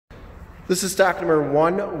This is stock number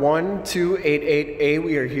 11288A.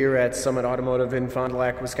 We are here at Summit Automotive in Fond du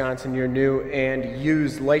Lac, Wisconsin, your new and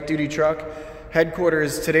used light-duty truck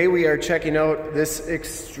headquarters. Today we are checking out this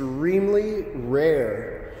extremely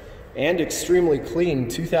rare and extremely clean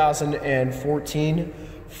 2014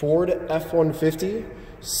 Ford F150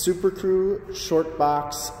 Supercrew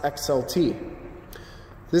Shortbox XLT.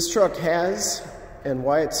 This truck has, and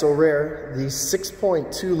why it's so rare, the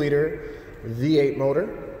 6.2 liter V8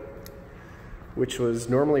 motor, which was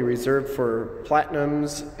normally reserved for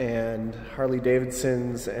Platinums and Harley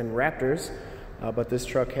Davidsons and Raptors, but this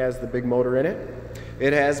truck has the big motor in it.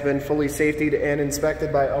 It has been fully safetied and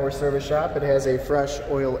inspected by our service shop. It has a fresh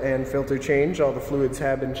oil and filter change. All the fluids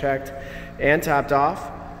have been checked and topped off.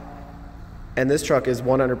 And this truck is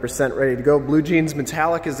 100% ready to go. Blue Jeans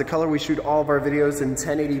Metallic is the color. We shoot all of our videos in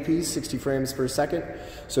 1080p, 60 frames per second.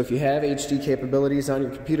 So if you have HD capabilities on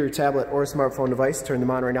your computer, tablet, or smartphone device, turn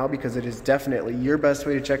them on right now, because it is definitely your best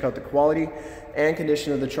way to check out the quality and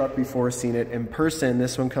condition of the truck before seeing it in person.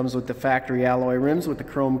 This one comes with the factory alloy rims with the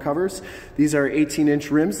chrome covers. These are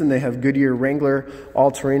 18-inch rims, and they have Goodyear Wrangler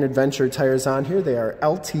all-terrain adventure tires on here. They are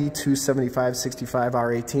LT275/65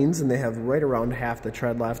 R18s, and they have right around half the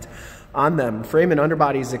tread left on them. Frame and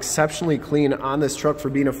underbody is exceptionally clean on this truck for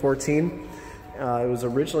being a 14. It was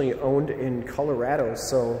originally owned in Colorado,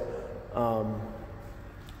 so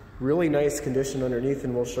really nice condition underneath,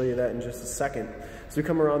 and we'll show you that in just a second. As we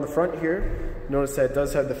come around the front here, notice that it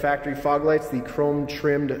does have the factory fog lights, the chrome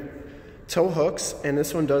trimmed tow hooks, and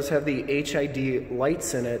this one does have the HID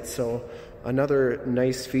lights in it, so another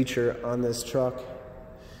nice feature on this truck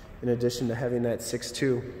in addition to having that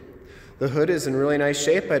 6.2. The hood is in really nice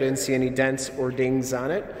shape. I didn't see any dents or dings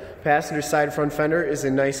on it. Passenger side front fender is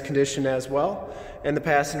in nice condition as well. And the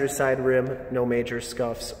passenger side rim, no major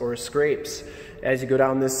scuffs or scrapes. As you go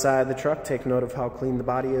down this side of the truck, take note of how clean the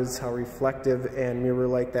body is, how reflective and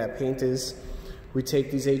mirror-like that paint is. We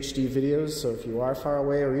take these HD videos, so if you are far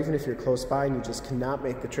away, or even if you're close by and you just cannot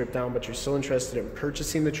make the trip down, but you're still interested in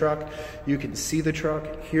purchasing the truck, you can see the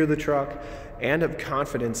truck, hear the truck, and have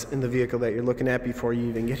confidence in the vehicle that you're looking at before you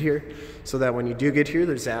even get here, so that when you do get here,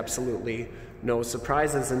 there's absolutely no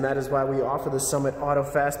surprises. And that is why we offer the Summit Auto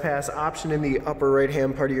Fast Pass option in the upper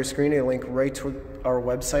right-hand part of your screen, a link right to our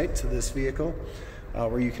website to this vehicle,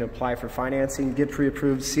 where you can apply for financing, get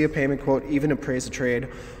pre-approved, see a payment quote, even appraise a trade,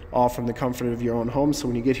 all from the comfort of your own home. So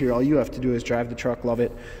when you get here, all you have to do is drive the truck, love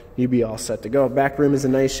it, you'll be all set to go. Back rim is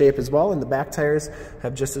in nice shape as well, and the back tires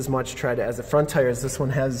have just as much tread as the front tires. This one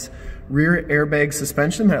has rear airbag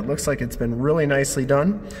suspension that looks like it's been really nicely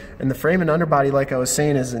done. And the frame and underbody, like I was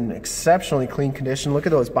saying, is in exceptionally clean condition. Look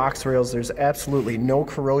at those box rails. There's absolutely no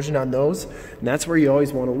corrosion on those, and that's where you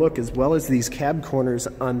always want to look, as well as these cab corners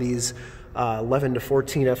on these 11 to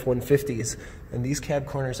 14 F-150s. And these cab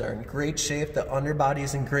corners are in great shape. The underbody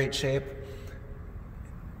is in great shape.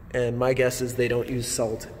 And my guess is they don't use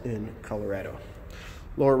salt in Colorado.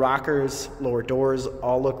 Lower rockers, lower doors,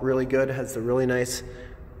 all look really good. It has the really nice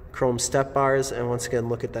chrome step bars. And once again,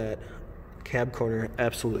 look at that cab corner,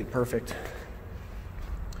 absolutely perfect.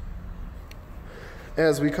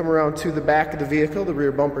 As we come around to the back of the vehicle, the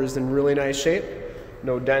rear bumper is in really nice shape.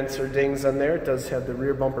 No dents or dings on there. It does have the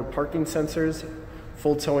rear bumper parking sensors,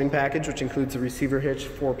 full towing package, which includes a receiver hitch,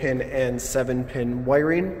 4-pin and 7-pin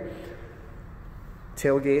wiring.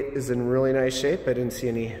 Tailgate is in really nice shape. I didn't see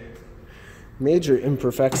any major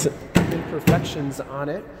imperfections on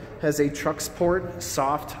it. Has a Truxport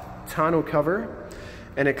soft tonneau cover,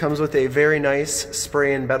 and it comes with a very nice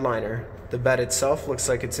spray and bed liner. The bed itself looks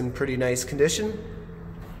like it's in pretty nice condition.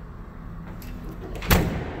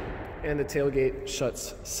 And the tailgate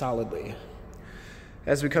shuts solidly.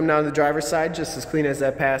 As we come down to the driver's side, just as clean as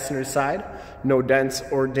that passenger side. No dents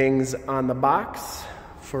or dings on the box.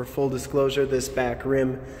 For full disclosure, this back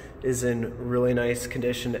rim is in really nice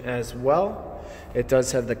condition as well. It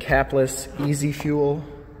does have the Capless Easy Fuel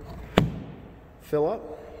fill up.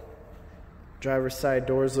 Driver's side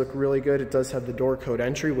doors look really good. It does have the Doorcode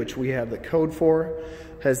entry, which we have the code for.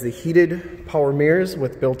 Has the heated power mirrors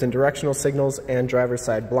with built-in directional signals and driver's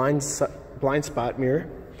side blind spot mirror.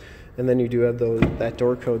 And then you do have that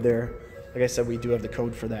Doorcode there. Like I said, we do have the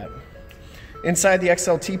code for that. Inside, the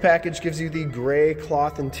XLT package gives you the gray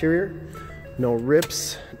cloth interior. No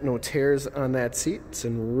rips, no tears on that seat. It's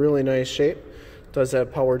in really nice shape. Does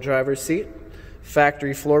have power driver's seat.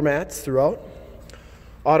 Factory floor mats throughout.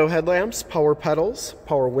 Auto headlamps, power pedals,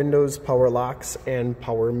 power windows, power locks, and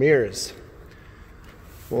power mirrors.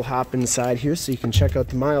 We'll hop inside here so you can check out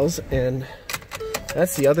the miles. And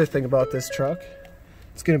that's the other thing about this truck.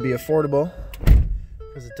 It's going to be affordable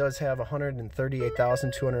because it does have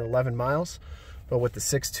 138,211 miles. but with the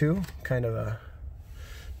 6.2, kind of a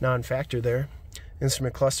non-factor there.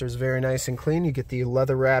 Instrument cluster is very nice and clean. You get the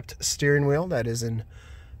leather-wrapped steering wheel that is in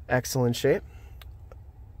excellent shape.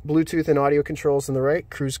 Bluetooth and audio controls on the right,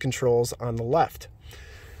 cruise controls on the left.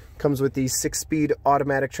 Comes with the 6-speed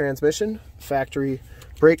automatic transmission, factory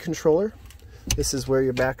brake controller. This is where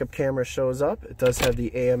your backup camera shows up. It does have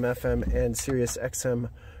the AM, FM, and Sirius XM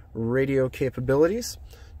radio capabilities.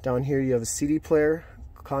 Down here you have a CD player,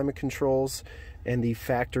 climate controls, and the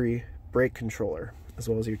factory brake controller, as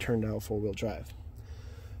well as your turn dial 4-wheel drive.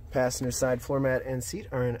 Passenger side floor mat and seat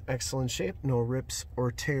are in excellent shape. No rips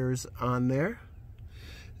or tears on there.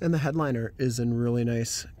 And the headliner is in really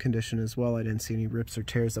nice condition as well. I didn't see any rips or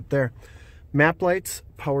tears up there. Map lights,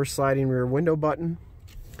 power sliding rear window button.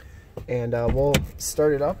 And we'll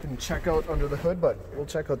start it up and check out under the hood, but we'll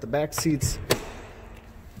check out the back seats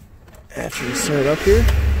after we start up here.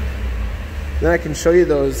 Then I can show you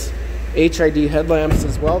those HID headlamps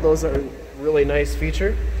as well. Those are a really nice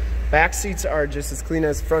feature. Back seats are just as clean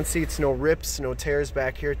as front seats. No rips, no tears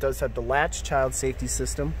back here. It does have the Latch child safety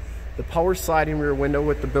system. The power sliding rear window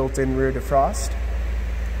with the built-in rear defrost.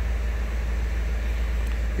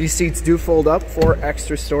 These seats do fold up for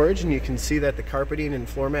extra storage, and you can see that the carpeting and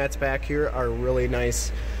floor mats back here are really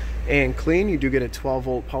nice and clean. You do get a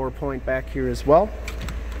 12-volt power point back here as well.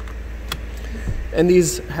 And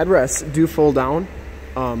these headrests do fold down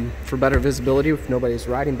for better visibility if nobody's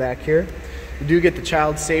riding back here. You do get the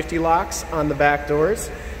child safety locks on the back doors.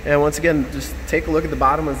 And once again, just take a look at the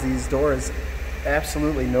bottom of these doors.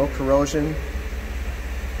 Absolutely no corrosion.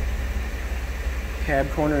 Cab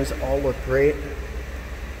corners all look great.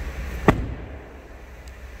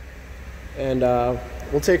 And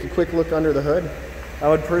we'll take a quick look under the hood. I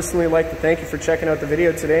would personally like to thank you for checking out the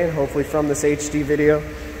video today, and hopefully from this HD video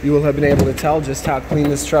you will have been able to tell just how clean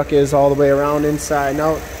this truck is all the way around, inside and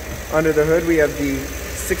out. Under the hood we have the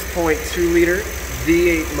 6.2 liter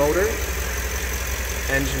V8 motor.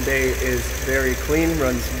 Engine bay is very clean,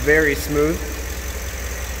 runs very smooth.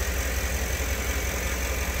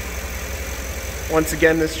 Once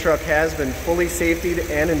again, this truck has been fully safetied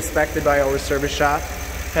and inspected by our service shop.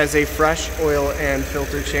 Has a fresh oil and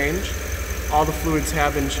filter change. All the fluids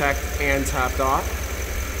have been checked and topped off.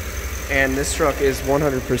 And this truck is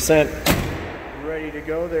 100% ready to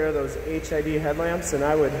go. There are those HID headlamps, and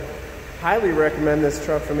I would highly recommend this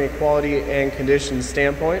truck from a quality and condition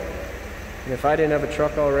standpoint. And if I didn't have a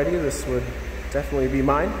truck already, this would definitely be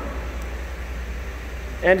mine.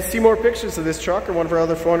 And to see more pictures of this truck or one of our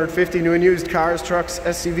other 450 new and used cars, trucks,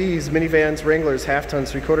 SUVs, minivans, Wranglers, half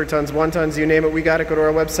tons, 3/4 tons, 1 tons, you name it, we got it. Go to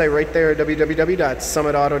our website right there at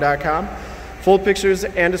www.summitauto.com. Full pictures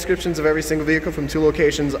and descriptions of every single vehicle from 2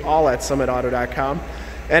 locations, all at summitauto.com.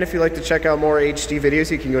 And if you'd like to check out more HD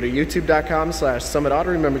videos, you can go to youtube.com/summitauto.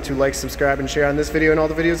 Remember to like, subscribe, and share on this video and all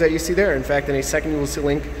the videos that you see there. In fact, in a second you will see a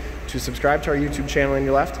link to subscribe to our YouTube channel on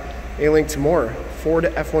your left, a link to more Ford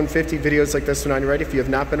F-150 videos like this one on your right. If you have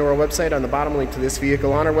not been to our website, on the bottom link to this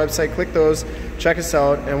vehicle on our website, click those, check us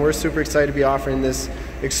out, and we're super excited to be offering this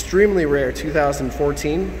extremely rare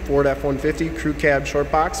 2014 Ford F-150 Crew Cab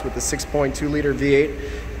Short Box with the 6.2 liter V8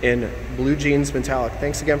 in blue jeans metallic.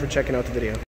 Thanks again for checking out the video.